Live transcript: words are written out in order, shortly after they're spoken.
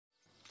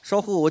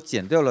稍后我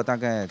剪掉了大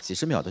概几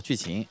十秒的剧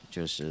情，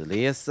就是雷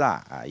耶斯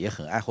也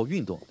很爱好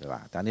运动，对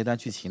吧？但那段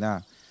剧情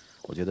呢，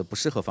我觉得不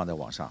适合放在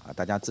网上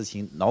大家自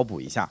行脑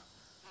补一下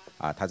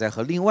他在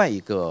和另外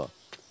一个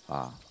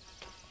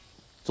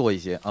做一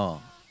些What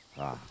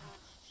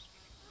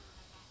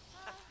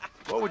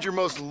would your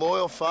most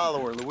loyal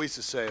follower,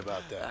 Luisa, say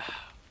about that?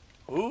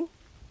 Who?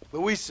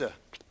 Luisa,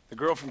 the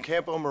girl from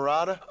Campo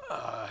Murata?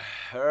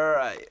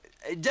 Her.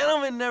 A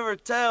gentleman never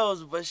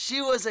tells, but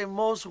she was a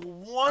most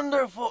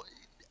wonderful.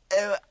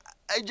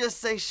 I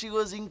just say she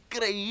was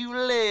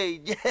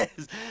increíble.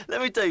 Yes. Let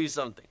me tell you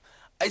something.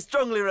 I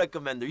strongly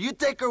recommend her. You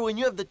take her when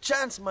you have the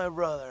chance, my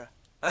brother.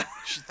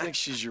 She thinks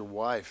she's your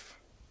wife.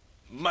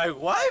 My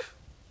wife?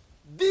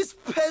 These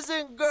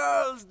peasant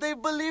girls, they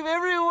believe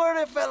every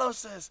word a fellow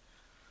says.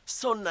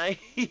 So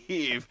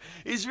naive.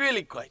 It's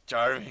really quite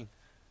charming.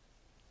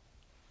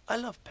 I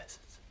love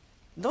peasants.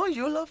 Don't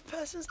you love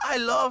peasants? I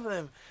love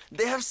them.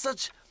 They have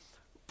such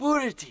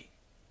purity.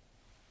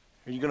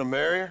 Are you gonna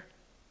marry her?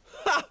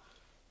 Ha!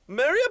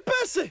 Marry a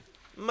peasant?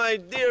 My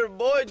dear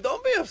boy,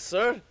 don't be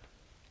absurd.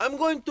 I'm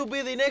going to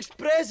be the next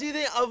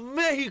president of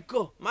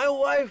Mexico. My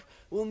wife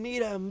will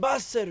meet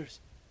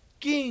ambassadors,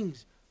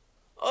 kings,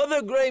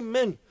 other great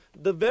men.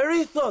 The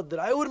very thought that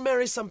I would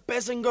marry some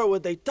peasant girl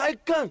with a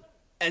tight gun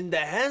and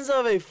the hands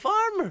of a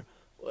farmer,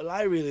 well,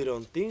 I really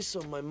don't think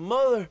so. My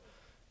mother,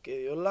 que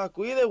Dios la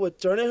cuide, would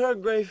turn in her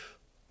grave.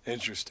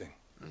 Interesting.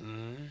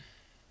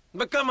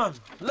 But come on,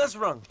 let's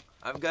run.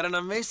 I've got an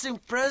amazing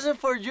present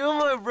for you,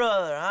 my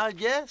brother, huh?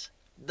 Yes?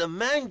 The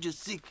man you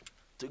seek.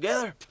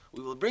 Together,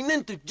 we will bring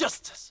them to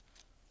justice.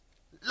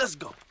 Let's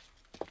go.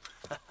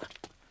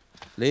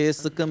 雷耶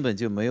斯根本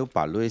就没有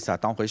把路易莎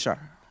当回事儿，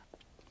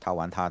他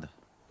玩他的。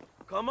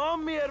Come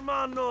on, mi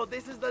hermano.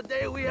 This is the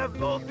day we have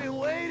both been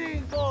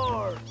waiting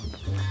for.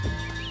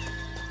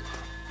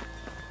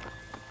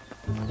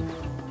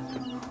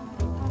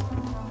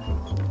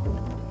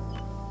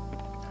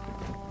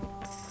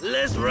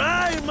 Let's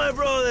ride, my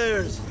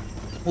brothers.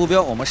 目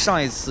标我们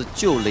上一次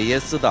救雷耶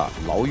斯的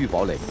牢狱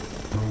堡垒。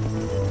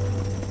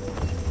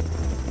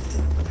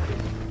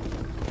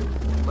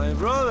My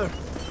brother,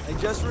 I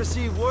just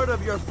received word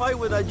of your fight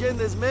with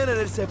Allende's men at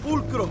El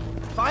Sepulcro.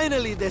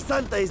 Finally, the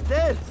Santa is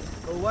dead.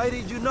 But why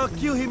did you not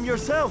kill him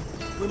yourself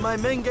when my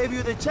men gave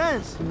you the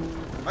chance?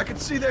 I could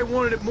see they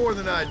wanted it more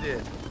than I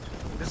did.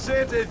 The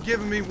Santa had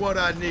given me what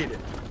I needed.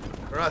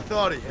 Or I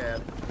thought he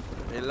had.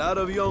 A lot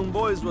of young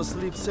boys will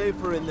sleep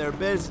safer in their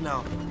beds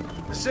now.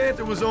 The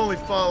Santa was only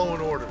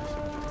following orders.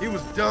 He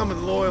was dumb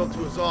and loyal to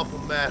his awful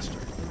master.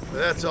 But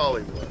that's all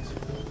he was.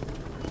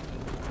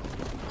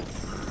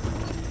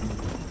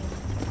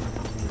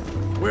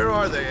 Where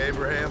are they,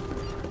 Abraham?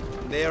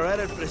 They are at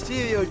El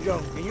Presidio,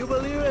 John. Can you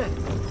believe it?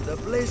 The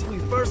place we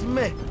first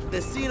met.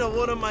 The scene of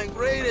one of my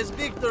greatest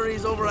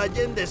victories over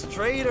Allende's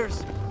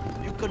traitors.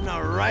 You could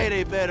not write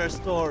a better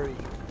story.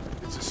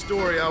 It's a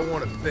story I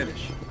want to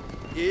finish.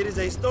 It is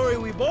a story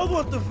we both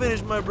want to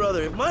finish, my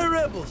brother. If my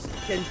rebels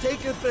can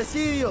take El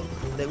Presidio,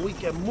 then we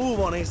can move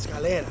on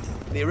Escalera.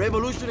 The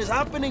revolution is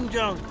happening,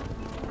 John.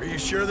 Are you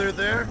sure they're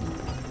there?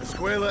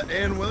 Escuela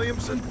and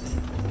Williamson?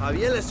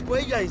 Javier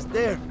Escuella is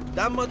there.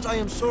 That much I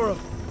am sure of.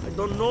 I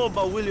don't know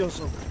about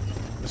Williamson.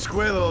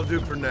 Escuela will do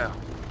for now.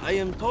 I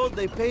am told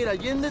they paid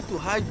Allende to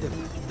hide them.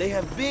 They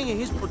have been in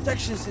his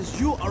protection since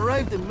you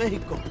arrived in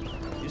Mexico.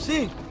 You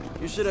see,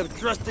 you should have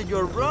trusted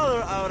your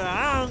brother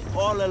Abraham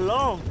all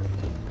along.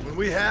 When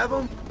we have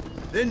them,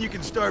 then you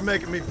can start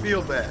making me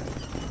feel bad.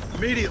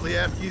 Immediately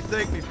after you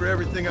thank me for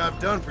everything I've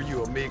done for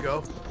you,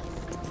 amigo.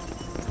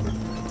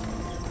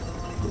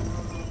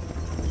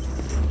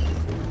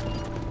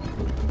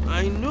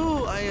 I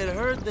knew I had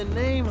heard the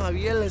name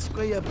Javier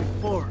Escuella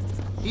before.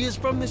 He is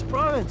from this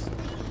province.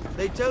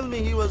 They tell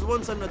me he was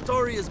once a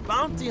notorious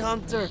bounty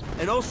hunter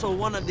and also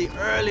one of the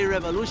early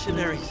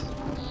revolutionaries.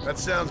 That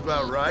sounds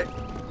about right.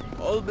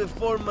 All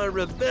before my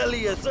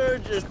rebellious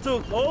urges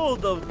took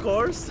hold, of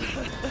course.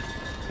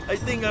 I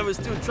think I was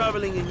still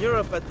traveling in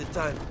Europe at the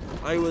time.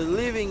 I was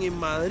living in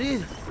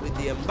Madrid with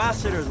the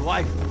ambassador's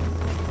wife.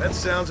 That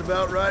sounds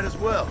about right as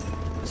well.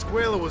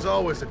 Escuela was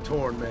always a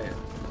torn man.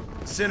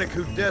 A cynic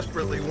who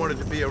desperately wanted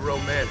to be a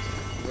romantic.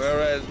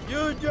 Whereas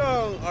you,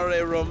 John, are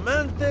a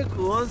romantic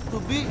who wants to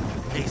be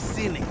a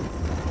cynic.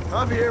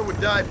 Javier would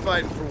die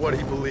fighting for what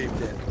he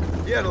believed in.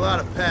 He had a lot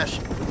of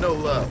passion, but no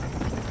love.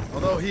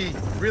 Although he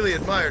really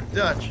admired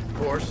Dutch, of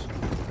course.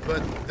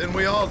 But then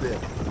we all did.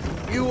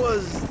 He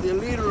was the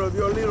leader of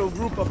your little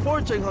group of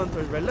fortune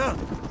hunters, ¿verdad?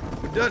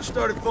 When Dutch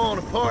started falling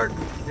apart,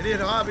 it hit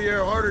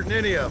Javier harder than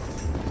any of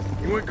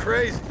them. He went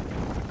crazy.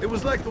 It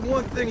was like the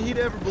one thing he'd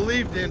ever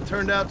believed in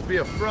turned out to be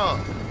a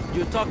fraud.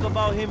 You talk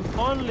about him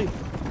fondly.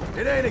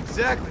 It ain't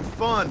exactly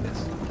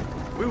fondness.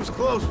 We was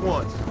close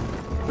once.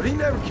 But he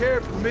never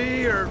cared for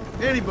me or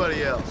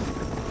anybody else.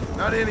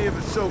 Not any of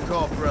his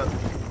so-called brothers.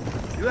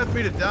 He left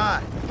me to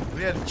die.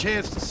 We had a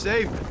chance to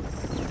save him.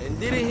 And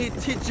didn't he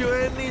teach you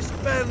any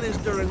Spanish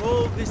during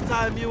all this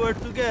time you were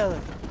together?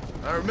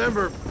 I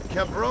remember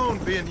cabron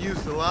being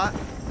used a lot.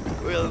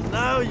 Well,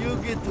 now you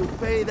get to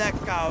pay that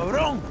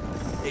cabron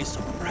a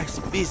surprise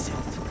visit.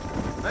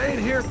 I ain't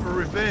here for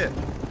revenge.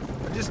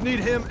 I just need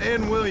him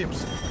and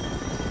Williamson.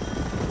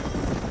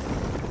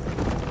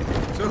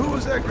 So who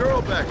was that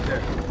girl back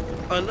there?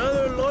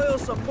 Another loyal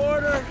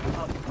supporter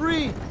of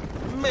free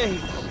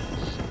Mexico.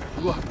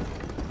 What?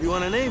 You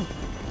want a name?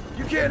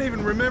 You can't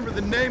even remember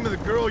the name of the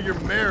girl you're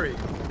marrying.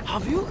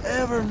 Have you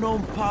ever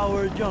known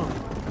power, John?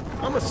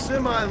 I'm a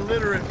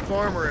semi-literate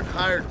farmer and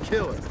hired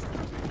killer.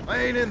 I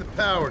ain't in the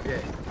power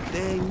game.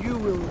 Then you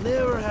will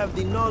never have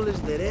the knowledge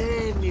that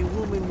any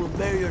woman will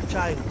bear your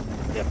child.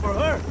 And for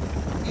her,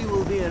 it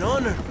will be an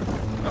honor.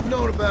 I've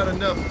known about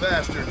enough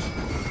bastards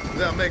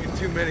without making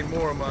too many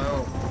more of my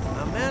own.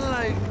 A man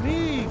like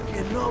me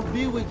cannot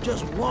be with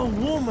just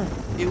one woman.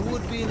 It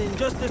would be an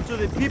injustice to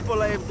the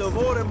people I have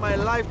devoted my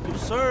life to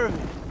serve.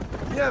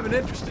 You have an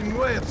interesting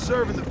way of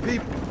serving the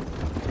people.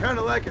 Kind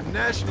of like a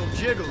national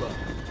gigolo.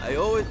 I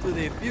owe it to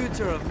the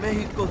future of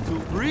Mexico to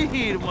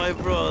breed, my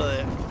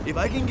brother. If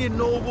I can get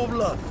noble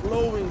blood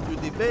flowing through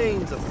the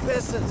veins of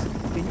peasants,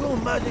 can you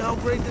imagine how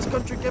great this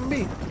country can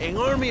be? An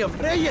army of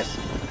reyes,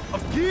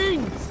 of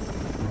kings.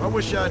 I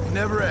wish I'd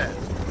never asked.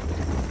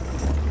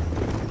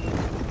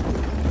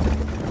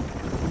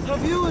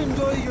 Have you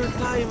enjoyed your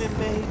time in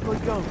Mexico,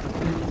 John?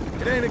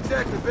 It ain't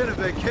exactly been a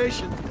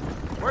vacation.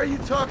 Why are you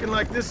talking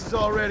like this is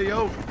already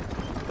over?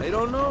 I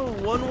don't know.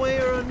 One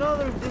way or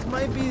another, this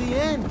might be the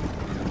end.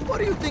 What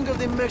do you think of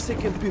the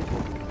Mexican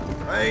people?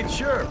 I ain't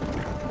sure.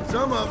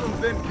 Some of them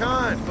been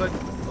kind, but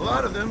a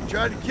lot of them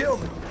tried to kill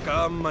me.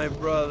 Come, my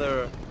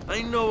brother.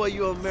 I know what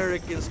you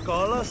Americans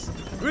call us.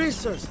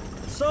 Greasers,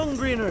 sun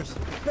greeners,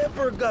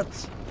 pepper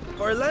guts.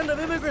 For a land of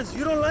immigrants,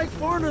 you don't like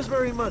foreigners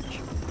very much.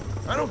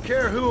 I don't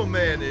care who a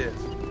man is,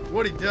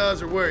 what he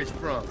does or where he's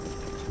from.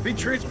 If he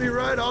treats me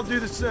right, I'll do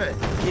the same.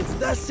 It's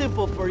that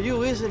simple for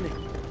you, isn't it?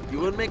 You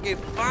would make a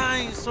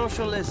fine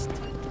socialist.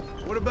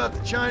 What about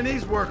the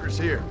Chinese workers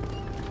here?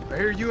 I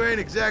hear you ain't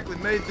exactly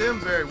made them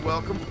very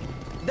welcome.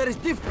 That is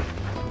different.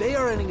 They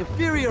are an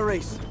inferior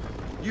race.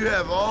 You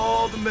have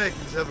all the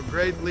makings of a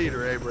great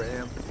leader,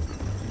 Abraham.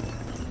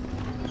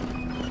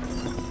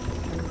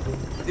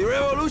 The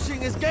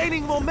revolution is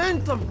gaining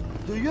momentum.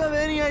 Do you have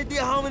any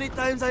idea how many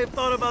times I've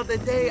thought about the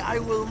day I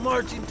will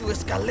march into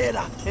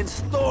Escalera and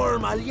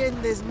storm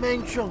Allende's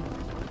mansion?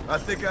 I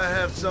think I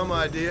have some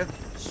idea.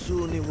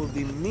 Soon it will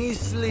be me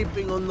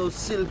sleeping on those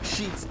silk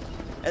sheets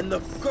and the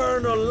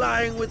colonel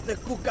lying with the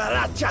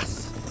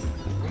cucarachas.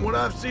 From what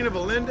I've seen of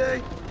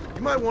Allende,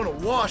 you might want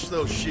to wash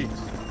those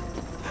sheets.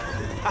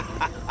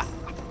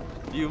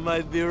 You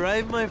might be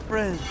right, my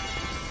friend.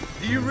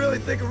 Do you really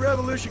think a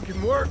revolution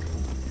can work?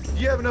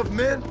 Do you have enough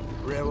men?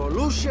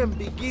 Revolution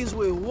begins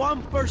with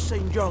one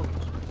person, John.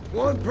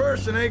 One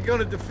person ain't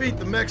gonna defeat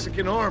the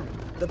Mexican army.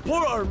 The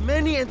poor are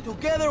many and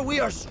together we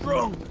are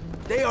strong.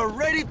 They are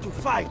ready to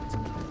fight.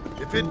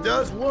 If it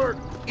does work,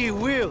 It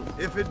will.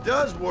 if it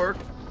does work,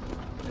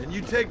 and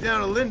you take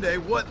down Allende,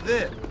 what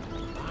then?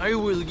 I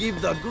will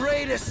give the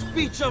greatest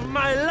speech of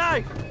my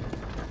life.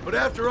 But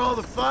after all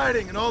the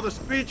fighting and all the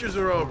speeches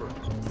are over,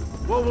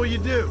 what will you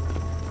do?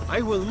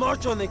 I will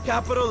march on the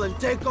capital and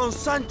take on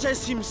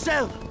Sanchez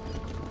himself.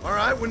 All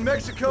right, when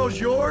Mexico's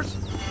yours,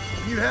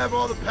 and you have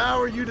all the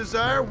power you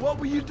desire, what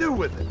will you do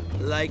with it?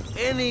 Like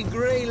any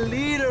great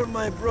leader,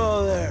 my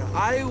brother,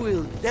 I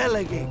will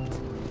delegate.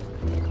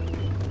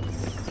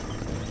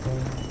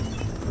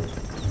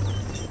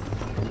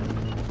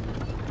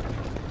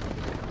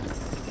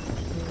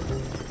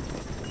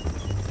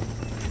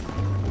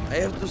 I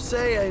have to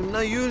say, I'm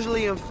not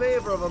usually in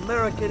favor of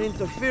American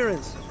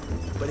interference,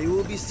 but it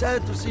will be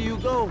sad to see you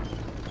go.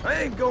 I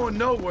ain't going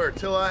nowhere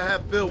till I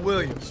have Bill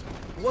Williams.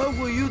 What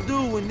will you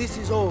do when this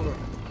is over?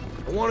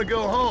 I want to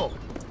go home,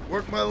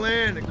 work my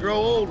land, and grow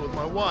old with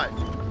my wife.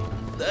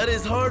 That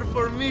is hard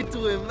for me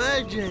to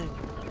imagine.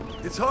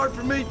 It's hard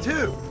for me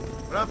too,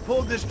 but I've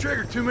pulled this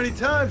trigger too many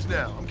times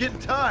now. I'm getting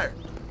tired.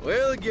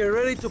 Well, get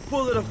ready to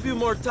pull it a few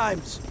more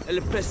times. El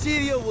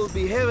Presidio will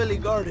be heavily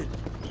guarded.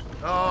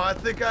 Oh, I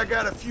think I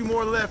got a few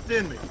more left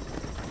in me.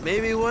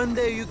 Maybe one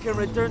day you can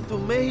return to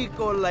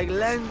Mexico like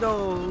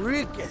Lando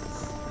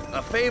Enriquez,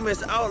 a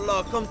famous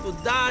outlaw come to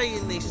die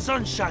in the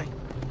sunshine.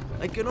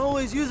 I can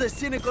always use a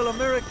cynical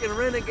American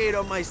renegade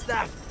on my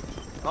staff.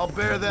 I'll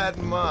bear that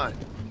in mind.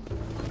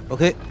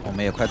 OK， 我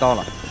们也快到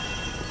了。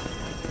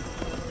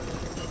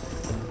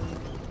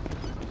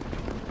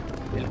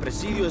 El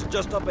Presidio is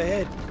just up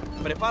ahead.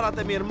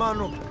 Prepárate, mi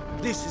hermano.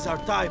 This is our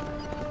time.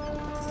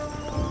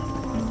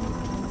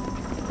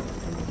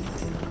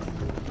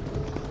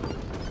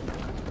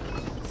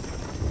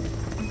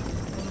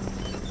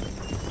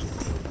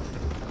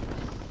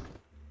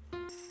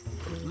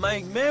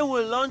 My men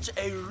will launch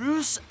a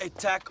ruse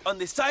attack on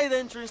the side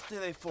entrance to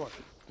the fort.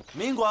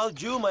 Meanwhile,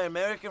 you, my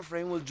American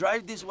friend, will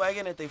drive this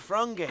wagon at the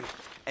front gate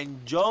and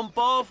jump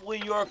off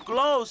when you're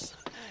close.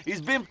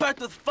 It's been packed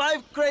with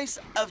 5 crates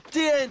of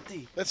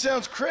TNT. That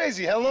sounds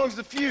crazy. How long's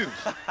the fuse?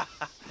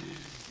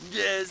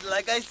 Yes,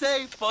 like I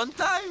say, fun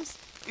times.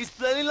 It's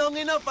plenty long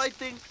enough, I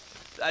think.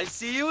 I'll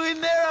see you in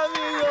there,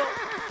 amigo.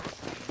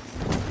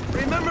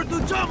 Remember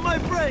to jump, my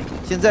friend.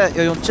 现在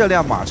要用这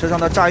辆马车上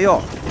的炸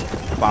药，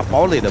把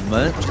堡垒的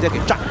门直接给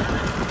炸。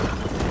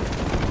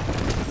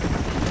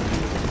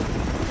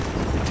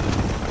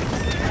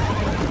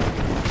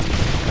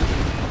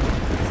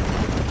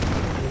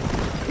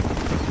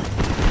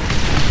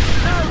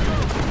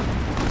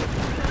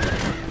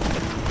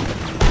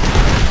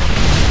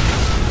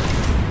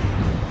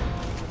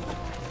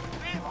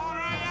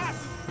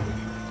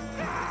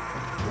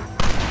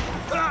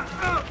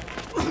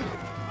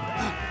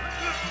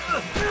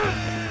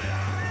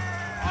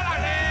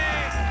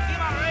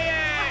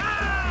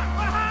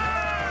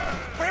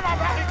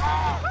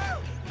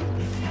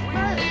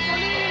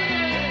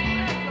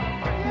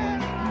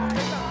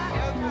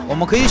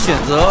们可以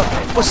选择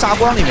不杀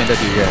光里面的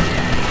敌人，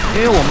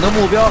因为我们的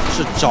目标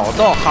是找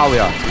到哈维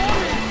尔。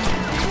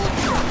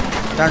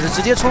但是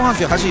直接冲上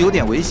去还是有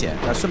点危险，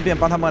那顺便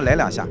帮他们来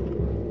2下。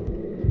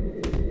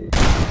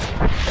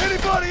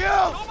Anybody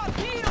else?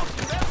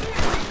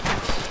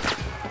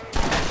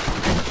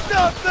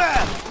 Stop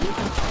that!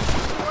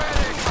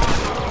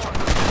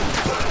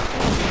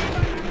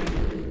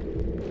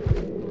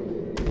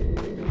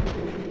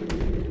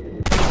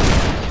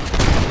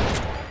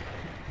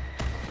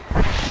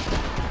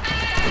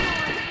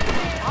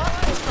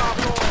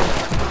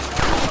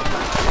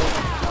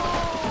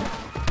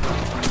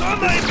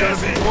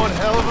 One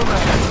hell of a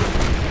match.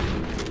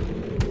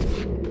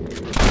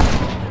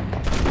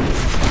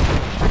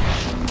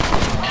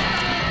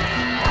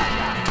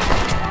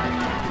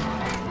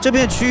 这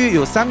片区域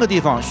有3个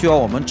地方需要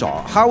我们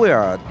找，哈维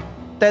尔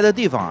待的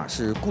地方啊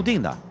是固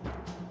定的。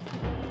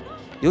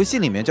游戏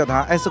里面叫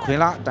他埃斯奎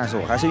拉，但是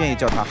我还是愿意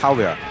叫他哈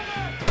维尔。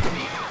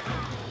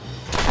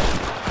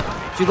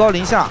居高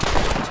临下，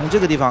从这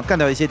个地方干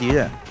掉一些敌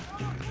人。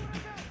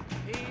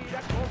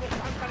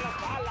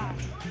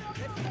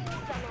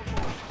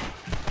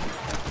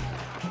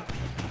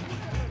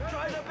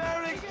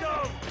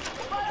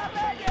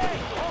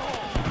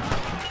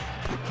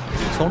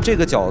从这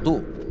个角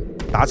度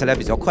打起来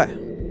比较快。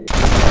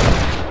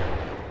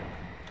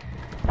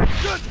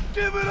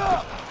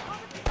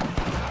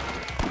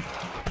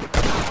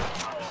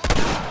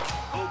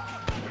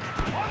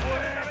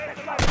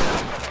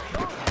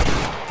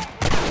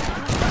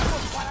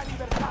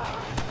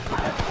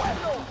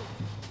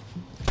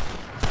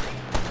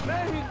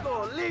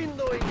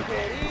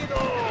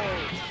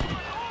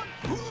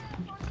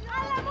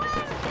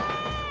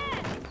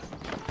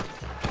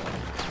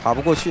爬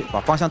不过去，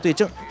把方向对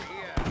正。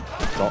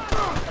 走。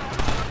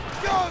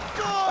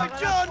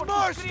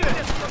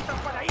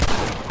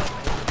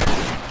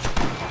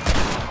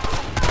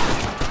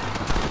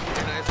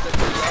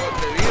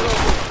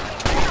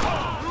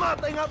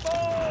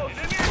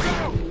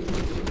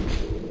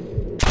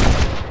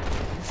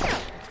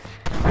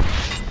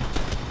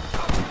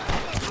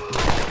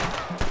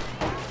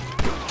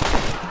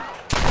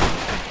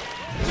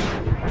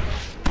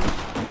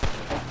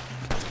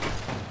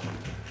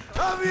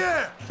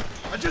Javier,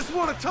 I just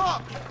want to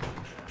talk.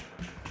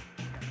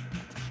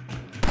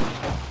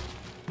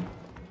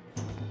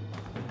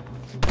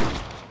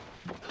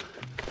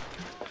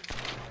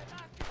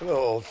 Hello,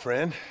 old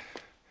friend.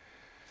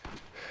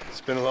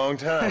 It's been a long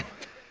time.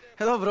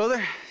 Hello,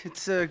 brother.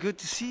 It's good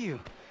to see you.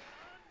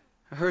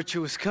 I heard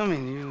you was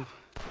coming. You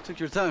took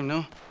your time,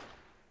 no?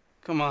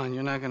 Come on,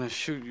 you're not gonna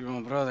shoot your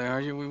own brother,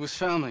 are you? We was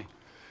family.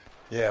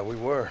 Yeah, we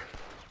were.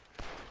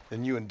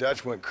 Then you and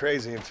Dutch went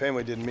crazy and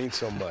family didn't mean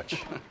so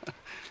much.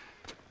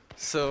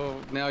 So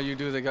now you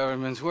do the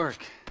government's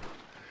work.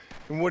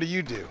 And what do?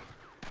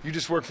 You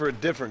just work for a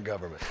different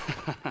government.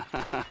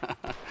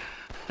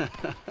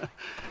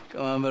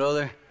 Come on,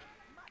 brother.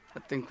 I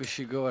think we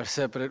should go our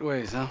separate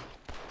ways, huh?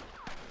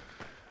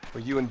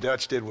 What you and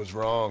Dutch did was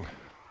wrong.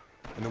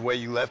 And the way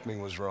you left me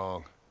was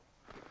wrong.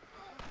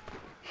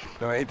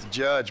 Now, I hate to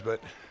judge, but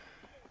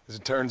as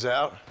it turns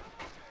out,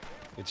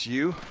 it's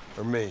you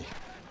or me.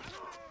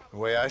 The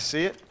way I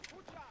see it,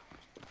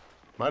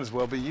 might as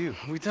well be you.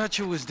 We thought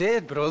you was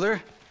dead,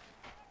 brother.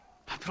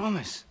 I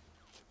promise.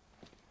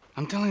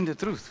 I'm telling the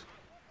truth.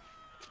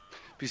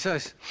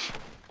 Besides,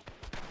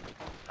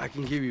 I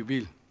can give you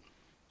Bill.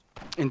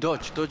 In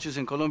Dutch. Dutch is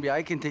in Colombia.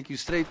 I can take you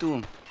straight to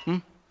him. Hmm?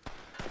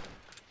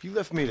 You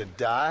left me to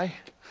die?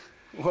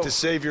 Whoa. To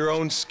save your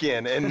own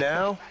skin, and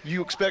now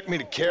you expect me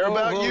to care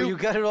about you? You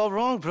got it all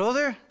wrong,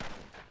 brother.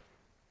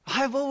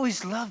 I've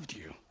always loved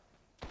you.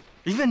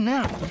 Even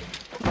now.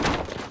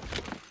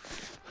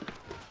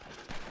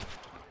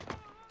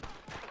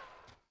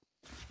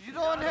 You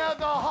don't have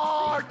the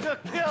heart to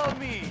kill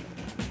me.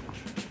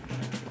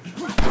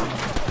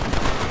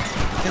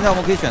 现在我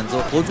们可以选择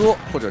活捉，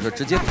或者是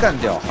直接干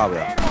掉哈维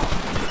尔。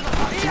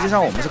实际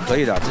上我们是可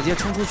以的，直接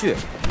冲出去，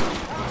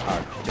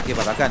就可以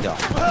把他干掉。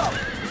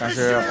但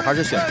是我还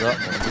是选择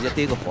我们直接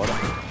逮个活的。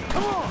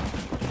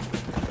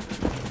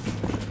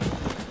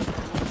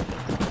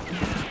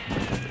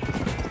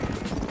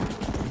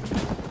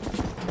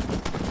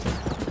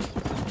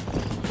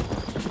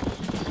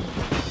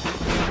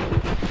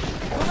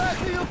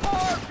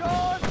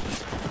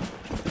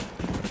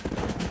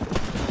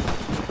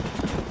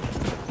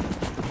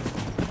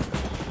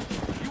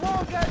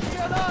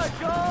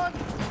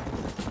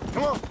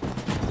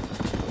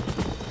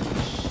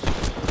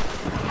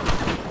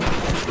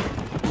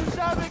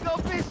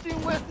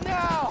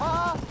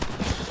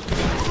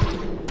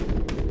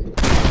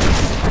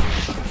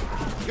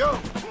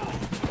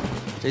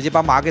直接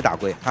把马给打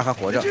跪，他还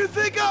活着。 Did you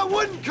think I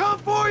wouldn't come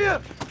for you?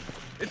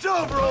 It's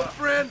over, old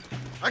friend.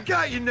 I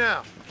got you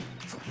now.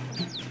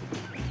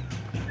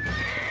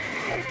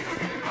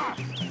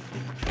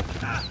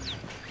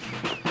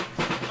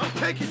 I'm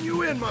taking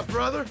you in, my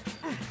brother.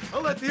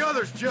 I'll let the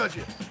others judge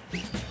you.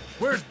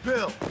 Where's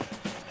Bill?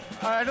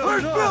 I don't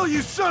Where's know. Bill,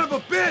 you son of a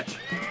bitch?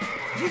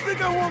 You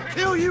think I won't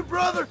kill you,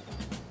 brother?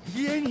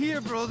 He ain't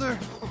here, brother.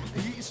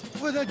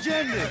 with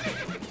agenda.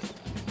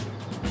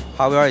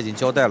 哈维尔已经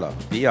交代了，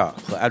比尔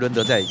和艾伦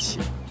德在一起。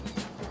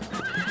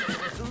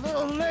 It's a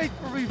little late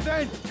for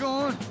revenge,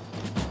 John.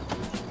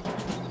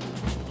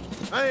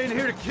 I ain't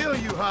here to kill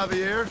you,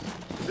 Javier.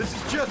 This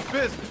is just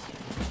business.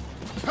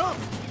 Come.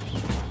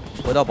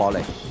 回到堡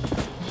垒，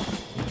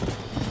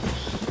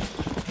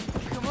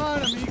 Come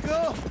on,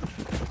 amigo.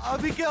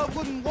 Abigail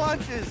wouldn't want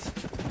this.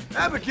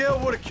 Abigail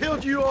would have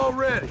killed you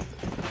already.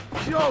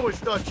 She always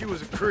thought you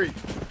was a creep.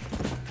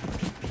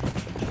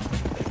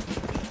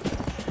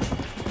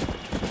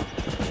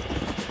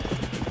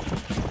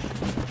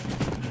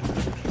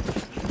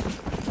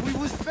 We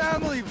was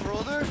family,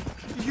 brother.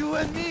 You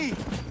and me.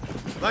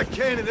 Like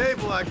Cain and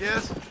Abel, I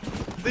guess.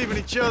 Leaving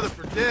each other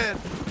for dead.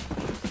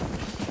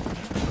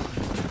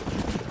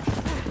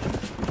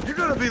 You're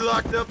gonna be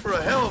locked up for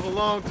a hell of a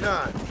long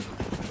time.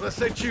 Unless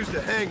they choose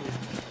to hang you.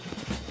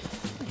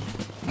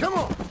 Come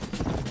on.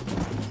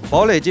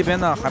 堡垒这边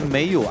呢还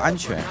没有安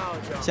全，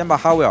先把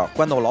哈维尔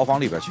关到牢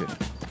房里边去。 You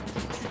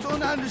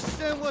don't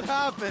understand what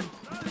happened.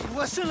 It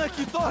wasn't like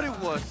you thought it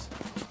was.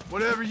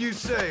 Whatever you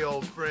say,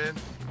 old friend.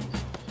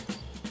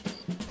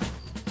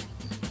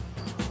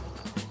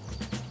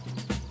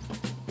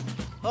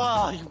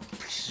 Ah, you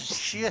piece of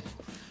shit.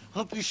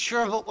 Hope you're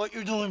sure about what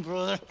you're doing,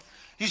 brother.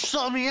 You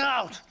sold me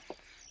out.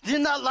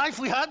 Didn't that life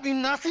we had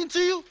mean nothing to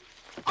you?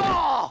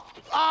 Oh!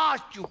 Ah,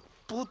 you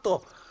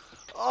puto.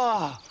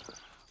 Oh.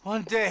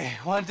 One day,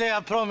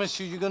 I promise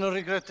you, you're gonna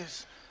regret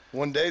this.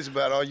 One day's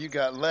about all you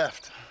got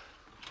left.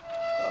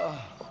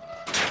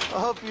 I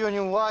hope you and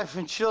your wife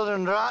and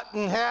children rot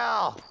in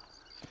hell.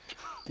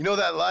 You know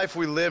that life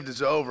we lived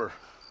is over.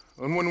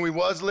 And when we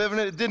was living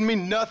it, it didn't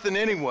mean nothing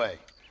anyway.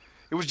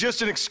 It was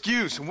just an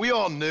excuse, and we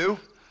all knew.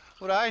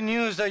 What I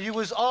knew is that you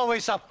was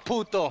always a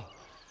puto.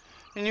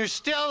 And you're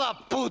still a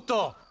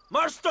puto.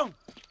 Marston,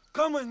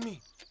 come with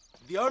me.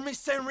 The army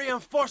sent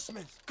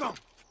reinforcements. Come.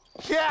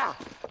 Yeah,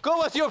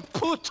 go with your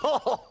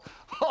puto.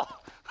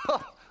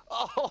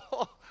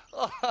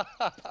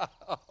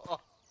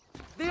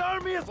 The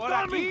army is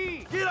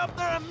coming. Get up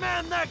there and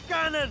man that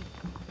cannon.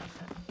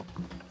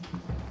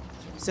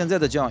 现在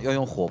的将要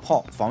用火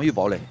炮防御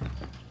堡垒，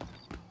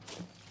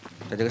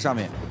在这个上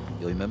面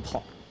有一门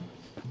炮。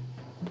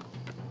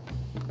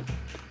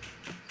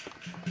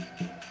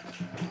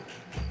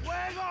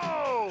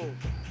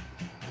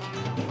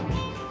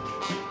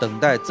 等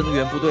待增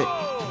援部队，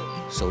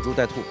守株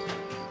待兔。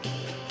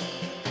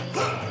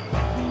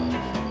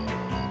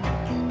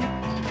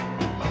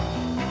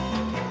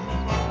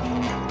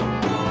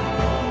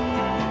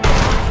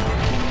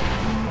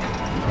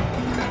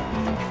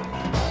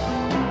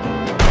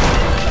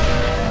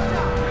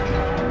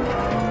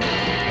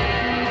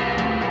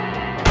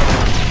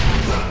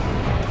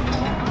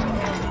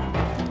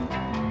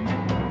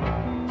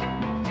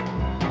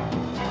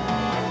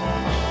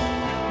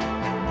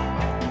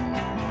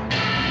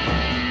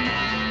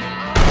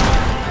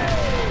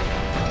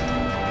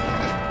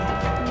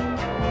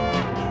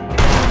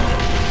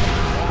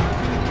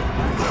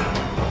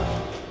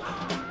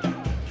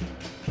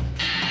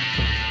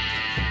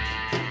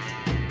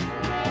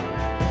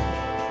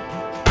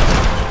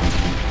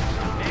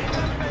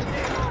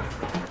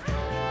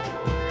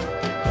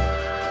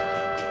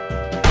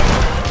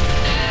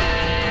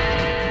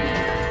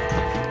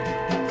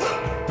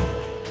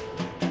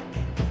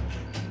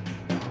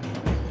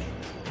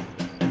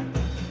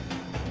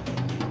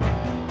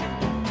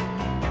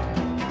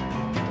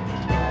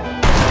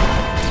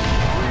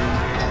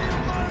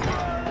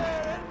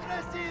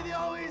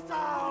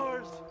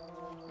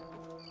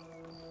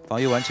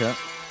防御完成，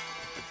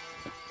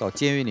到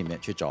监狱里面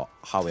去找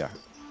哈维尔。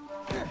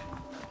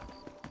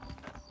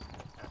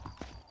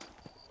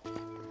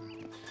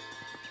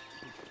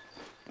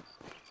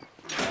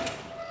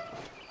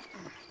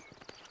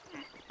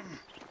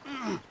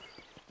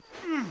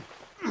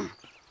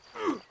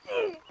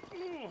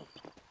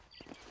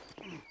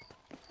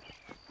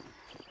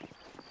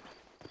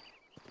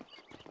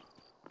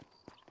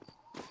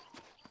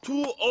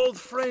 Two old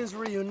friends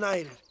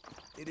reunited.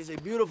 It is a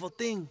beautiful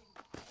thing.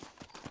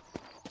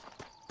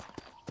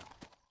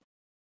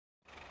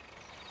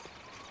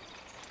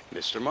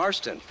 Mr.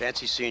 Marston,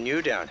 fancy seeing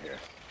you down here.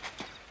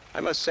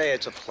 I must say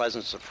it's a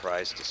pleasant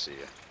surprise to see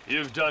you.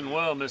 You've done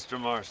well, Mr.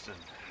 Marston.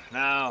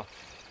 Now,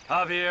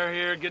 Javier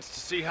here gets to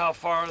see how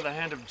far the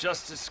hand of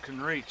justice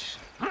can reach.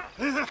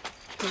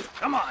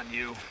 Come on,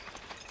 you.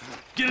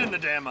 Get in the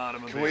damn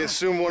automobile. Can we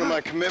assume one of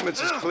my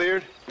commitments is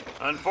cleared?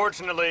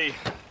 Unfortunately,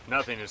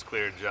 nothing is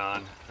cleared,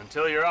 John,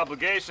 until your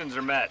obligations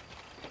are met.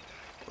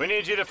 We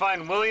need you to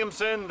find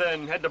Williamson,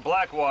 then head to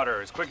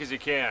Blackwater as quick as you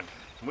can.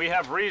 We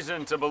have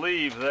reason to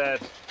believe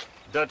that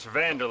Dutch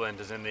Vanderland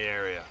is in the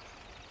area.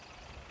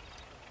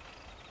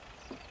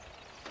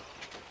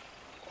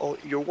 Oh,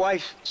 your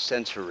wife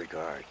sends her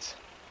regards.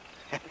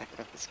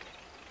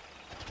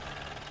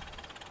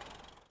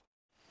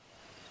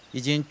 已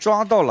经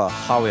抓到了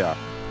哈维尔，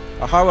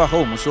而哈维尔和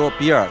我们说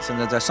比尔现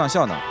在在上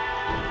校那儿，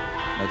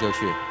那就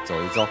去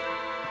走一遭。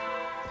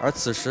而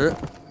此时，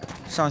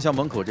上校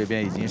门口这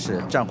边已经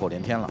是战火连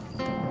天了。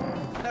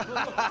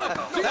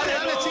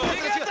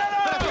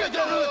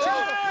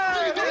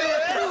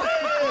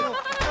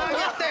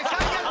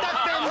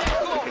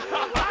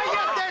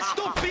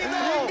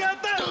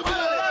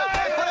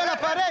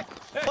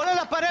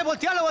pared,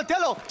 voltealo,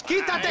 voltealo.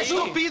 Quítate,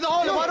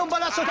 estúpido. Le voy a dar un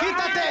balazo,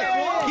 quítate.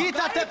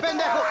 Quítate,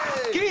 pendejo.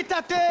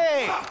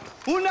 Quítate.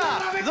 1,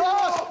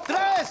 2,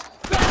 3.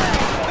 ¡Bang!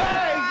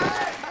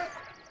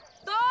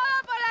 ¡Todo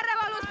por la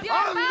revolución!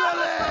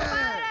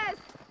 ¡Ándale!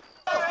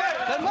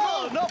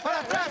 Calmado, no, para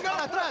atrás,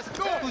 para atrás.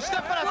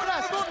 Usted para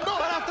atrás,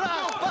 para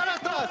atrás, para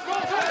atrás.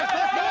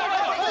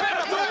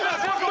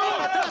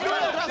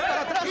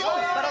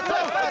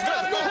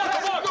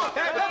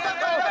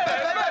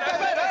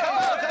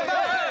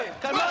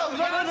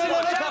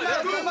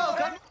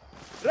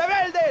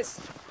 ¡Rebeldes!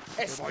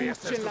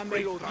 Escuchen la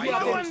melodía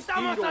del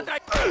tiro.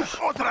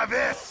 ¡Otra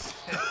vez!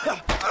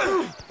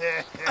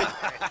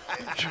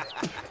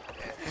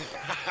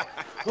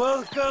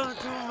 Welcome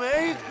to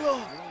Mexico.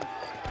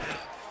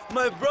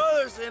 My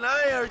brothers and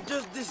I are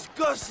just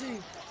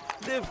discussing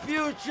the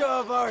future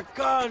of our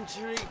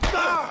country.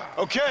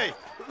 Okay,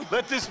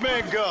 let this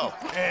man go.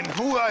 And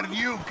who are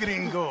you,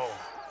 gringo?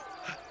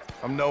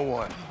 I'm no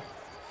one.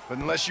 But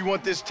unless you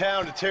want this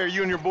town to tear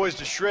you and your boys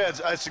to shreds,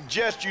 I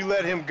suggest you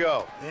let him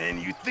go. And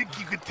you think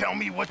you could tell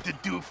me what to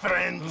do,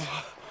 friend?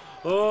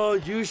 Oh,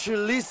 you should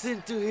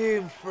listen to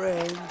him,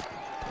 friend.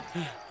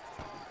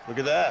 Look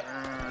at that.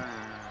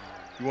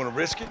 You want to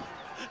risk it?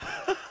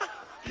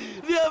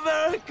 The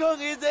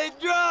American is a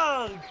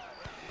drunk.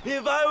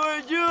 If I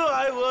were you,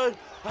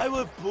 I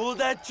would pull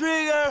that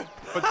trigger.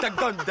 Put the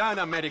gun down,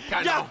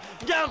 Americano.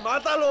 Ya,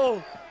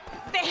 mátalo.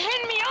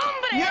 ¡Dejen mi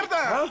hombre!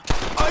 ¡Mierda!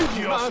 ¡Ay,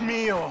 Dios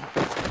mío!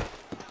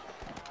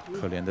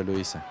 可怜的路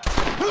易斯。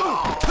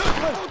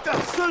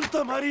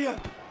 Santa Maria.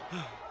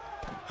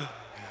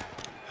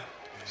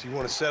 So you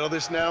want to settle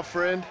this now,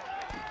 friend?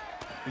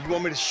 Or you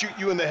want me to shoot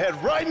you in the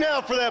head right now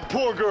for that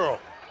poor girl?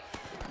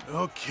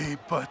 Okay,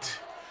 but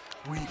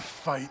we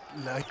fight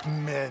like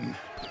men,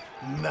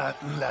 not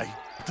like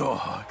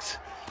dogs.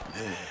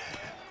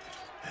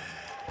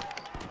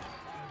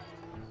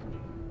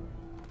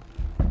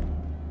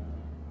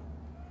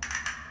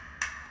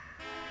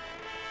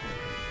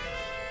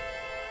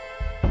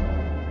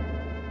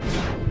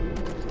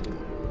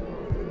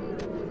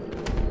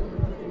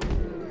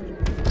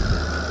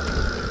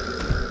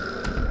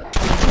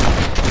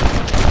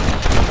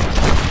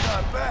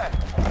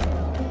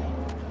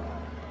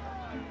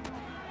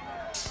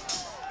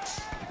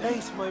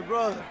 Thanks, my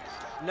brother.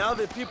 Now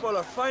the people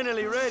are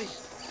finally ready.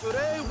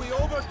 Today we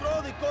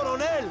overthrow the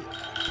Coronel.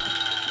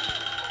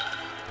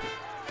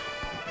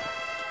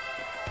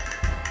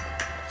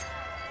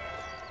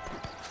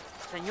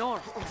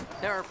 Senor,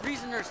 there are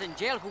prisoners in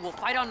jail who will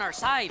fight on our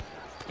side.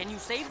 Can you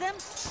save them?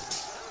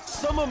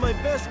 Some of my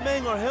best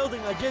men are held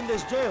in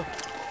Allende's jail.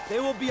 They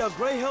will be a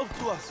great help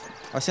to us.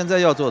 现在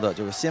要做的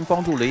就是先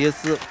帮助雷耶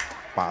斯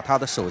把他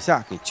的手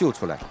下给救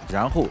出来，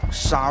然后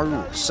杀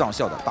入上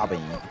校的大本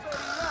营。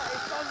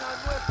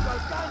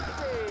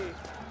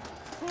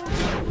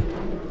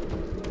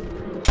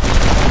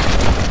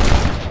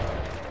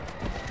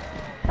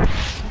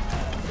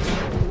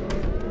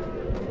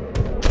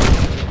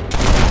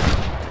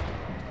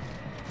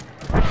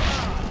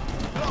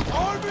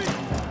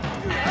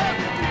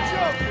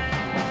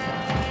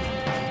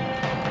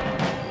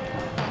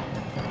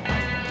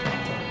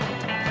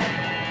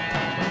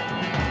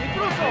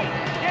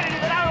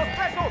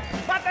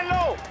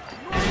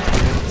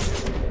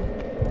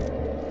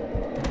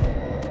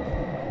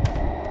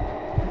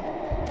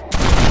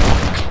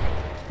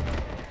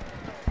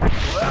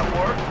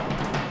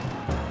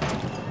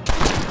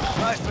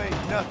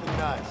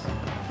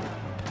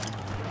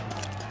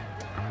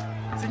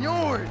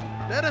 Senor,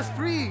 let us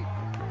free.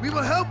 We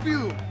will help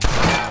you.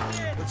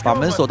 把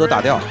门锁都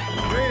打掉。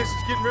 Reyes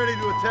is getting ready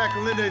to attack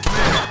Alinde's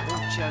men.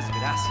 Muchas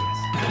gracias.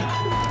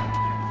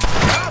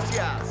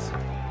 Gracias.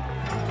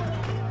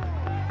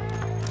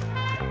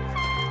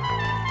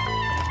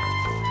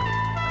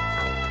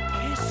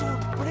 ¡Qué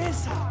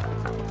sorpresa!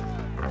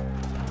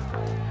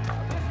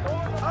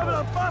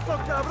 ¡Abran paso,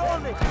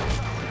 cabrones!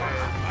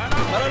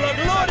 ¡Para la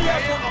gloria,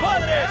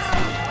 compadres!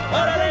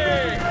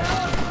 ¡Árale!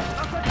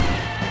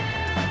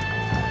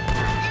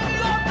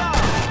 ¡Idiota!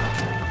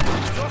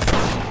 ¡Yo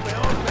soy un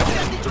peón! ¡Me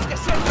han dicho que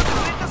sea una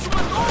torreta su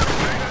motor!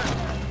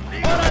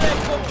 ¡Árale,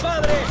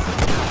 compadres!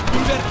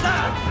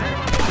 ¡Libertad!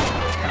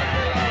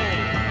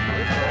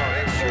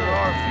 Sure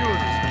are a few of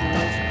these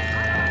fools.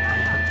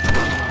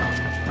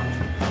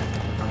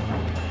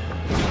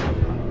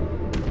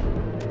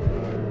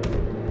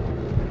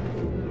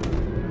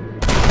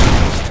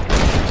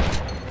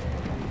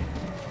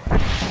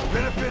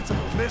 Benefits of a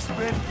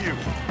misspent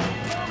youth.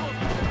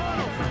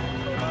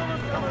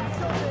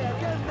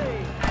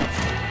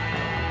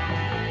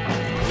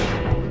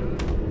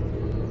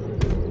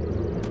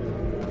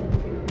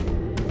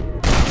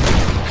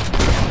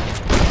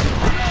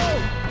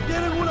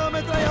 ¡Tienen una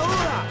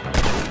ametralladora!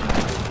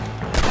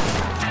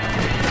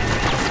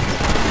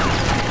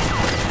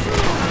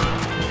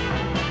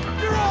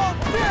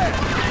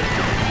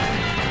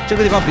 这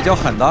个地方比较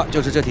狠的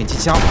就是这挺机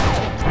枪，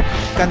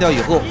干掉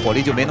以后火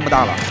力就没那么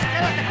大了。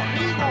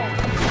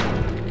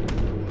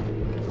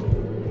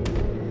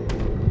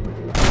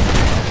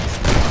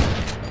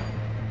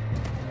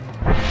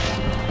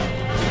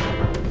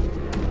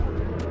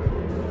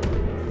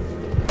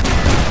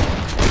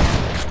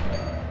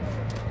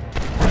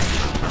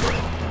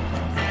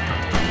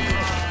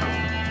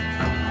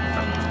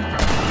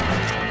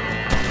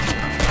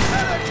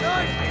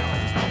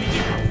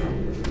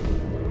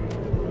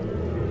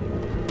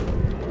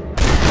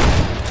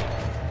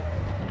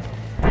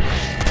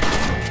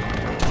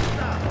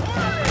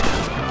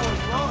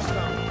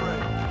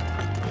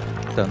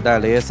等待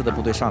雷耶斯的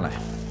部队上来。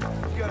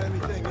You got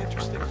anything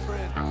interesting,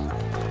 friend?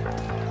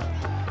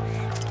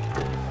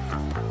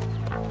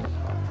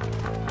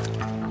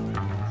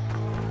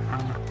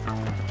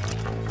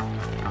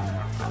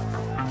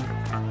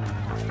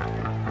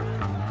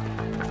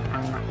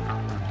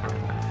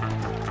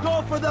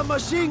 Go for the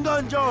machine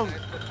gun, John!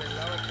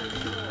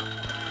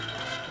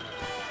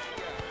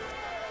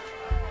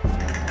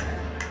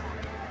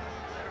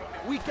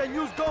 We can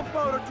use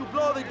gunpowder to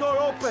blow the door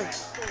open.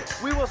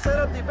 We will set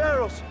up the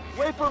barrels.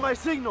 Wait for my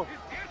signal.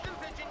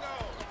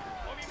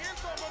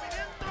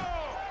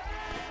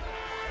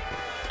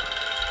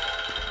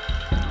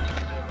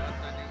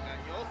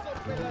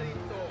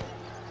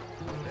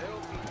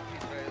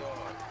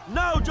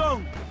 Now,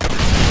 John!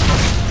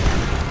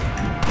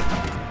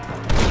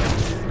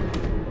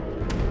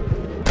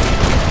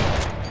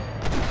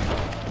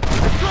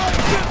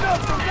 Get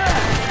up from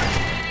there!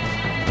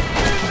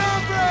 Mi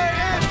nombre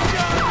es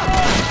John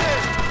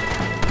Austin!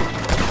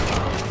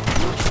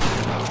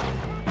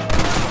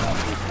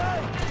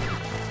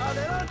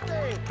 Adelante,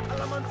 a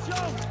la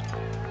mansión.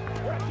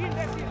 Por aquí,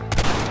 imbécil.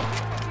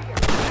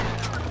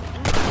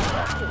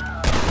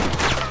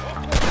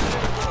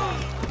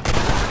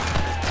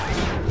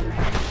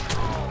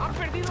 ¡Han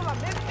perdido la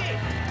mente!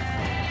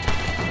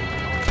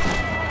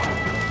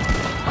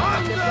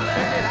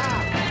 ¡Ándale!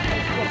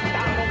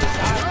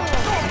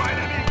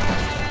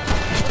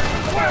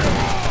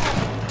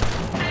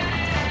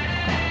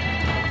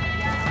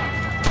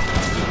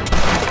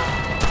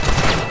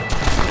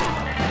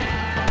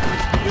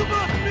 You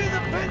must be the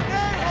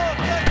pendejo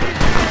that we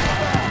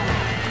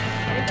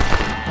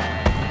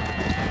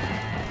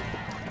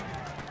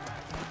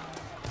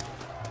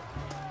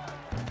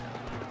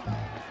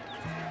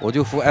我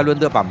就扶艾伦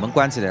德把门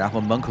关起来，然后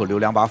门口留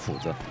2把斧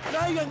子。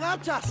 Traigan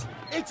hachas.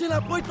 Echen la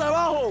puerta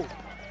abajo.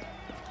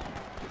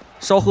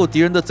 稍后敌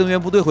人的增援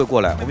部队会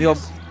过来，我们要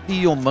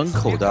利用门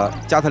口的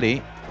加特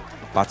林，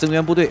把增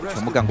援部队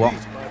全部干光。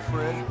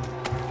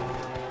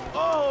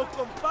 Oh,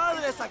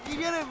 compadres, aquí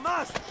vienen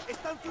más.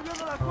 Están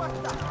subiendo la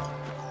cuesta.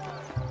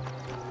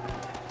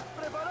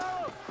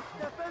 Preparados.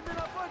 Defenden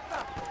la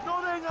puerta.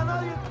 No dejen a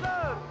nadie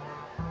entrar.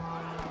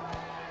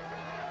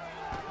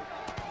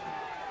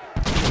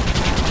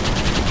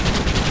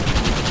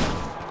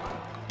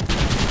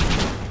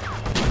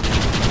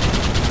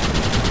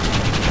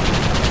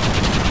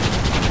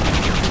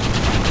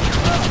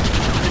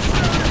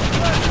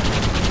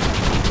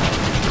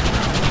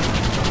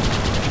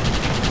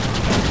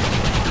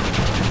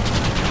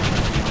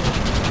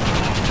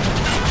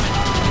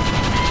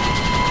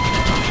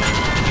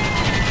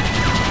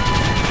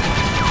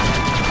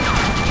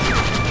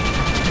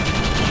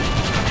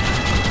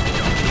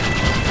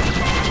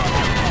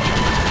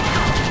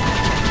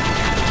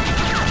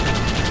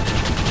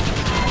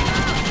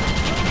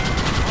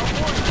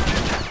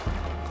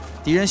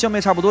敌人消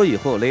灭差不多以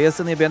后，雷耶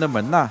斯那边的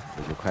门呢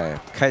也就快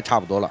开差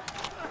不多了。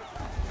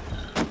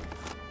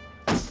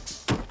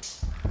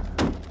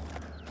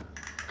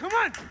 Come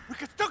on! We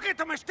can still get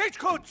to my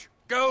stagecoach!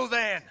 Go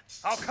then!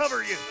 I'll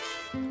cover you!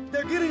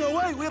 They're getting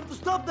away. We have to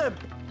stop them.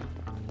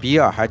 比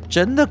尔还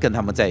真的跟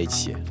他们在一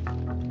起。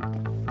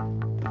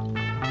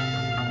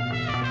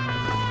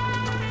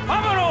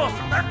 Vámonos!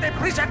 Date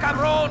prisa,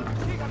 cabrón!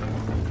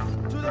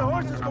 To their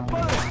horses,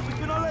 compadres. We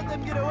cannot let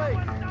them get away.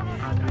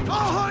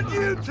 I'll hunt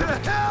you to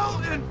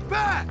hell and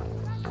back!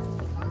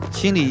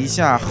 清理一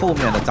下后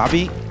面的杂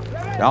兵，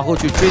然后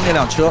去追那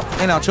辆车。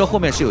那辆车后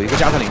面是有一个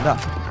加特林的。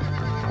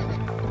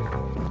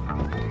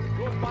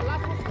 Los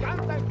balazos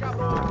cantan,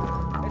 cabrón!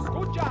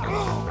 Escucha!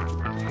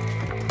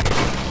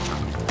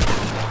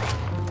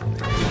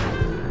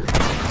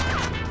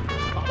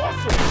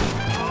 ¡Baboso!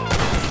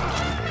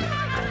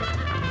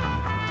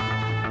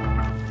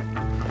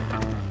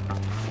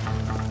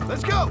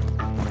 Let's go!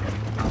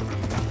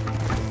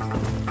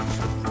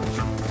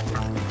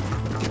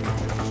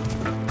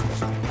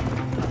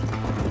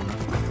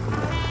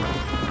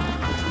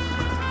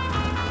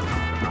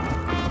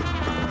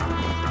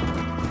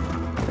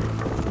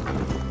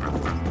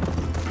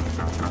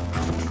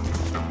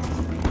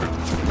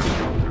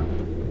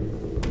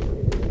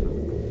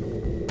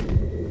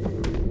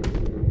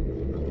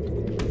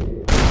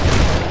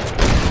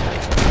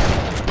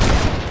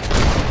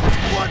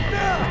 What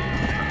now?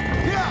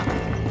 Yeah!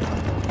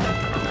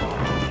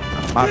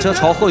 马车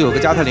朝后有个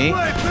加特林，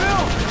 Way,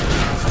 Bill!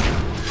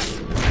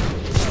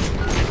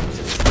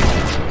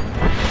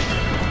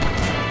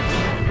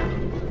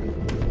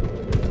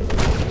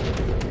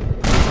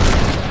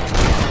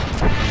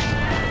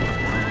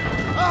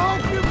 I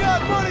hope you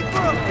got money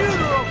for a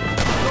funeral!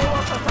 No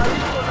vas a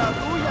salir con la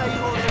tuya,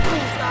 hijo de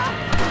puta.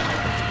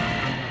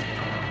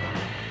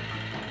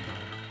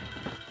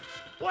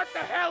 What the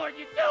hell are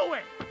you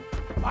doing?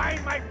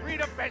 Find my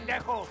freedom,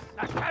 pendejo!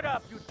 Now shut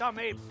up, you dumb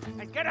ape,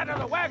 and get out of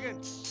the wagon!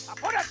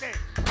 Apúrate!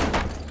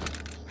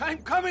 I'm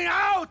coming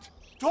out!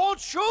 Don't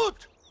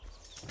shoot!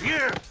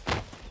 Here!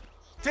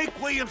 Take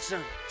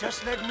Williamson.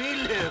 Just let me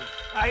live.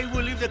 I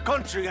will leave the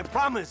country, I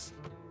promise.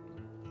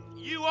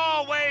 You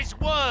always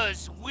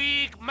was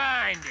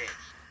weak-minded.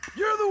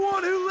 You're the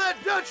one who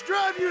let Dutch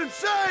drive you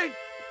insane!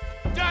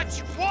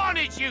 judge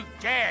wanted you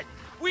dead.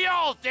 We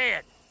all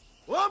did.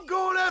 Well, I'm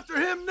going after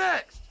him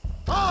next.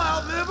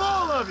 I'll outlive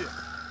all of you.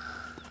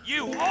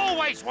 You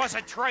always was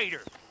a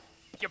traitor.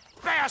 You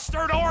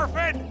bastard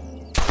orphan.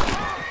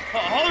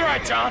 All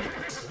right, John.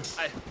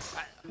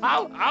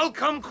 I'll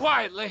come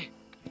quietly.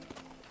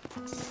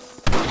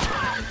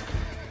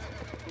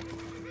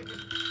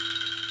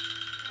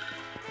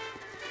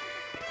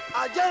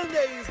 Allende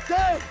is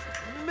dead.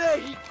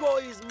 Mexico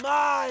is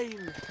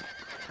mine.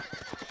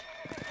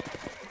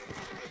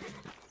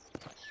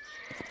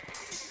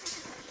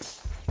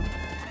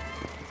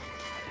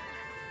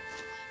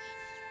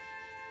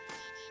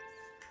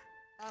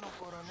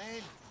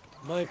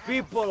 My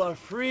people are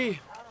free,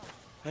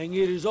 and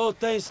it is all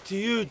thanks to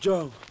you,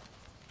 John.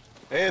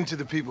 And to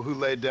the people who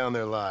laid down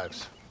their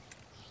lives.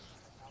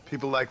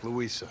 People like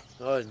Luisa.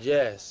 Oh,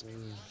 yes.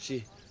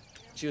 She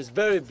was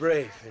very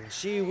brave, and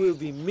she will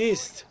be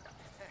missed.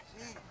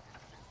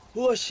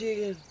 Who was she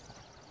again?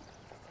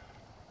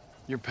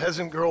 Your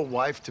peasant girl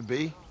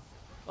wife-to-be?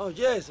 Oh,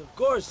 yes, of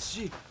course.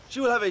 She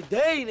will have a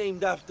day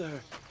named after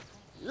her.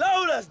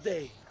 Laura's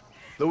Day.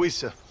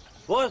 Luisa.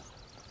 What?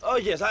 Oh,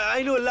 yes,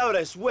 I know Laura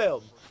as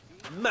well.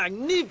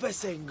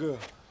 Magnificent girl.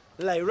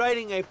 Like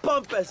riding a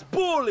pompous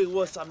bull it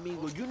was,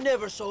 amigo. You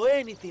never saw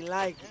anything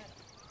like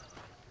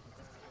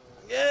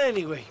it.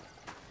 Anyway,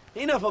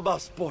 enough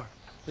about sport.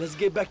 Let's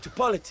get back to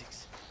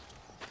politics.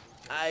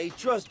 I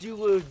trust you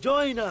will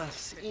join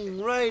us in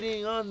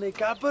riding on the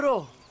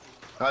Capitol.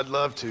 I'd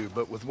love to,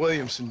 but with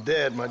Williamson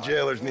dead, my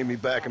jailers need me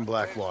back in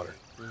Blackwater.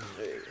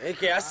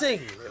 ¿Qué hacen?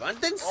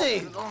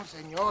 Levántense.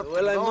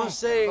 Well, I must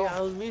say,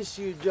 I'll miss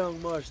you,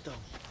 John Marston.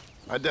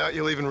 I doubt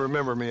you'll even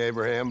remember me,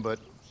 Abraham, but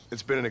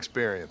it's been an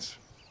experience.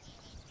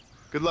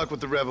 Good luck with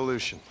the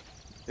revolution.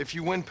 If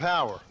you win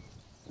power,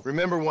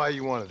 remember why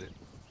you wanted it.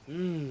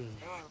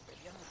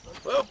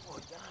 Well,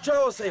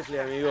 travel safely,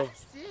 amigo.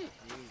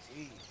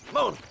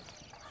 Vámonos.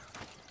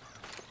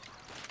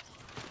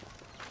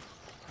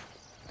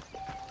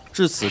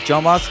 至此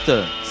 ，John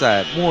Marston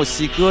在墨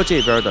西哥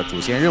这边的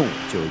主线任务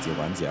就已经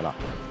完结了。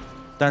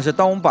但是，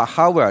当我们把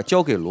哈维尔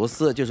交给罗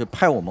斯，就是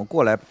派我们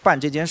过来办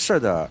这件事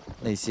的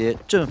那些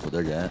政府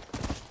的人，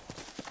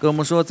跟我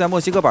们说，在墨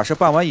西哥把事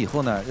办完以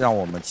后呢，让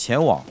我们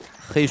前往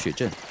黑水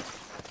镇，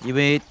因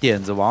为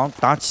点子王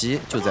达奇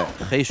就在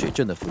黑水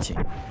镇的附近。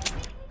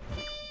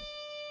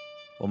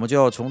我们就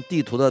要从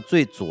地图的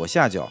最左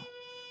下角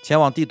前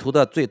往地图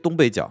的最东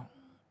北角、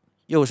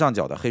右上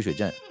角的黑水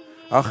镇。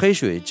 而黑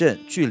水镇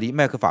距离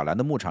麦克法兰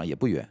的牧场也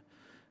不远，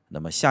那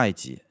么下一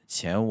集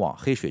前往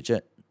黑水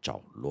镇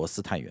找罗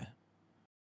斯探员。